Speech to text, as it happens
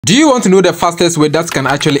Do you want to know the fastest way that can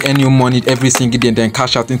actually earn you money every single day and then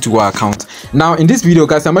cash out into your account? Now in this video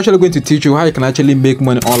guys, I'm actually going to teach you how you can actually make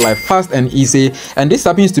money online fast and easy, and this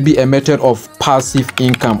happens to be a method of passive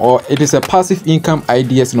income, or it is a passive income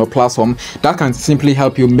ideas platform that can simply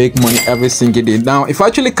help you make money every single day. Now if I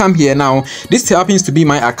actually come here now, this happens to be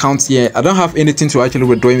my account here. I don't have anything to actually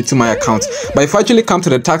withdraw into my account, but if I actually come to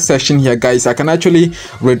the tax section here guys, I can actually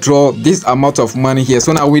withdraw this amount of money here.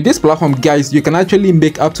 So now with this platform guys, you can actually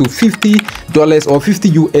make up to $50 or 50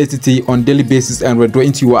 USDT on daily basis and withdraw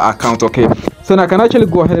into your account. Okay, so now I can actually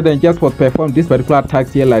go ahead and just perform this particular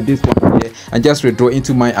task here like this one here and just withdraw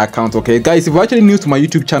into my account. Okay guys, if you're actually new to my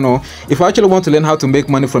YouTube channel, if you actually want to learn how to make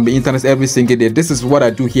money from the internet every single day, this is what I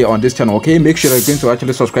do here on this channel. Okay, make sure you're going to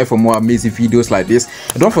actually subscribe for more amazing videos like this,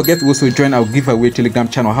 and don't forget to also join our giveaway Telegram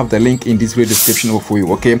channel. I have the link in this video description for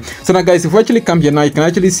you. Okay, so now guys, if you actually come here now, you can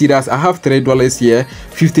actually see that I have $3 here,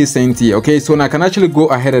 50 cents here. Okay, so now I can actually go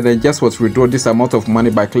ahead and just withdraw this amount of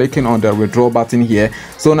money by clicking on the withdraw button here.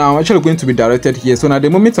 So now I'm actually going to be directed here. So now the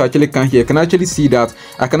moment I actually come here, you can actually see that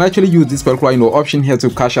I can actually use this particular option here to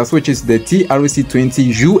cash out, which is the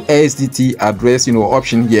TRC20 USDT address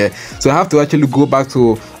option here. So I have to actually go back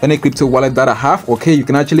to any crypto wallet that I have. Okay, you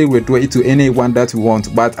can actually withdraw it to any one that you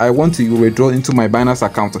want, but I want to withdraw into my Binance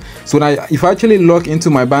account. So now if I actually log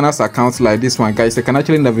into my Binance account like this one guys, I can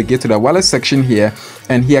actually navigate to the wallet section here,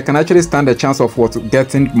 and here I can actually stand a chance of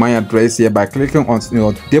getting my address here by clicking on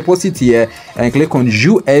deposit here and click on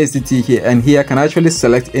USDT here, and here I can actually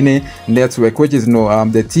select any network, which is the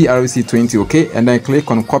TRC20. okay, and then click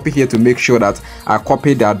on copy here to make sure that I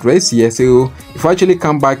copy the address here. So if I actually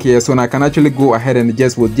come back here, so now I can actually go ahead and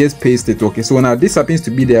just paste it. Okay, so now this happens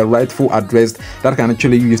to be the rightful address that I can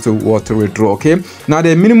actually use to withdraw. Okay, now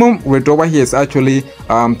the minimum withdrawal here is actually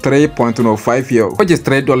 3.05 here, which is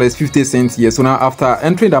 $3.50 here. So now after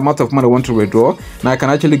entering the amount of money I want to withdraw, now I can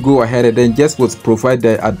actually go ahead and then just provide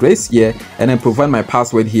the address here and then provide my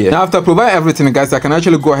password here. Now after provide everything guys, I can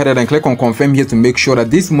actually go ahead and click on confirm here to make sure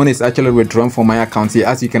that this money is actually withdrawn from my account here.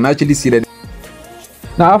 As you can actually see that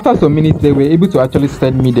now after some minutes they were able to actually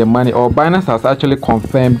send me the money, or Binance has actually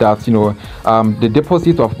confirmed that the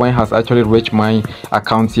deposit of mine has actually reached my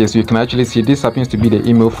account here. So you can actually see this happens to be the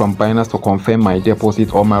email from Binance to confirm my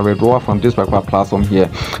deposit or my withdrawal from this particular platform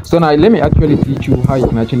here. So now let me actually teach you how you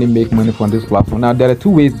can actually make money from this platform. Now there are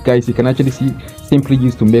two ways guys you can actually simply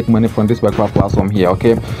use to make money from this particular platform here.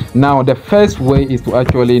 Okay, now the first way is to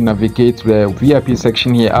actually navigate to the VIP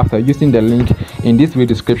section here after using the link in this video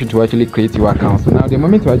description to actually create your account. So now the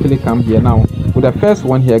moment to actually come here now with the first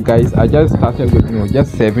one here guys, I just started with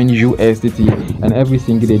just 7 USDT, and every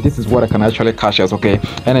single day this is what I can actually cash out. Okay,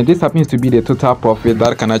 and then this happens to be the total profit that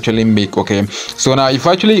I can actually make. Okay, so now if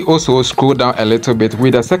I actually also scroll down a little bit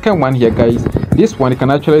with the second one here guys, this one you can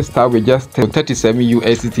actually start with just 37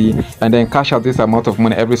 USDT and then cash out this amount of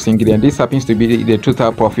money every single day, and this happens to be the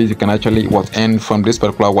total profit you can actually earn from this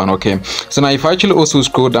particular one. Okay, so now if I actually also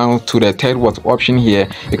scroll down to the third option here,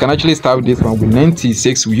 you can actually start with this one with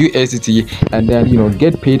 96 USDT and then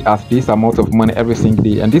get paid as this amount of money every single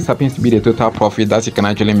day, and this happens to be the total profit that you can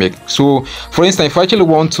actually make. So for instance, if I actually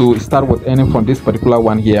want to start with earning from this particular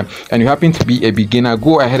one here and you happen to be a beginner,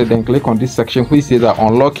 go ahead and then click on this section which says that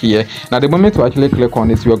unlock here. Now the moment to actually click on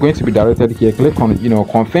this, you are going to be directed here. Click on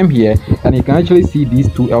confirm here, and you can actually see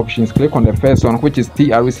these two options. Click on the first one which is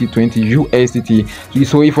TRC20 USDT.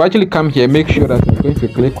 So if you actually come here, make sure that you're going to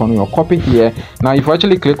click on your copy here. Now if you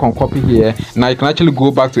actually click on copy here, now you can actually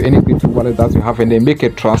go back to any crypto wallet that you have and then make a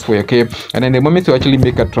transfer. Okay, and then the moment to actually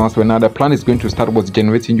make a transfer, now the plan is going to start with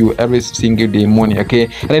generating you every single day money. Okay,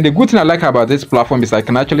 and then the good thing I like about this platform is I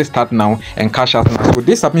can actually start now and cash out now. So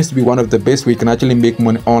this happens to be one of the best way you can actually make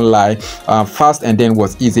money online fast and then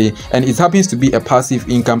easy, and it happens to be a passive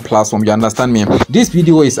income platform. You understand me? This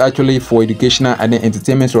video is actually for educational and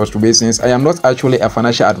entertainment reservations. I am not actually a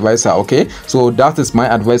financial advisor. Okay, so that is my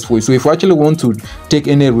advice for you. So if you actually want to take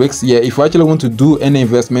any risks here, if you actually want to do any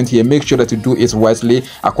investment here, make sure that you do it wisely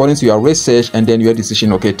according to your research and then your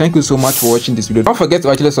decision. Okay, thank you so much for watching this video. Don't forget to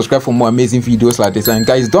actually subscribe for more amazing videos like this, and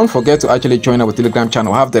guys, don't forget to actually join our Telegram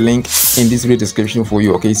channel. I have the link in this video description for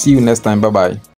you. Okay, see you next time. Bye bye.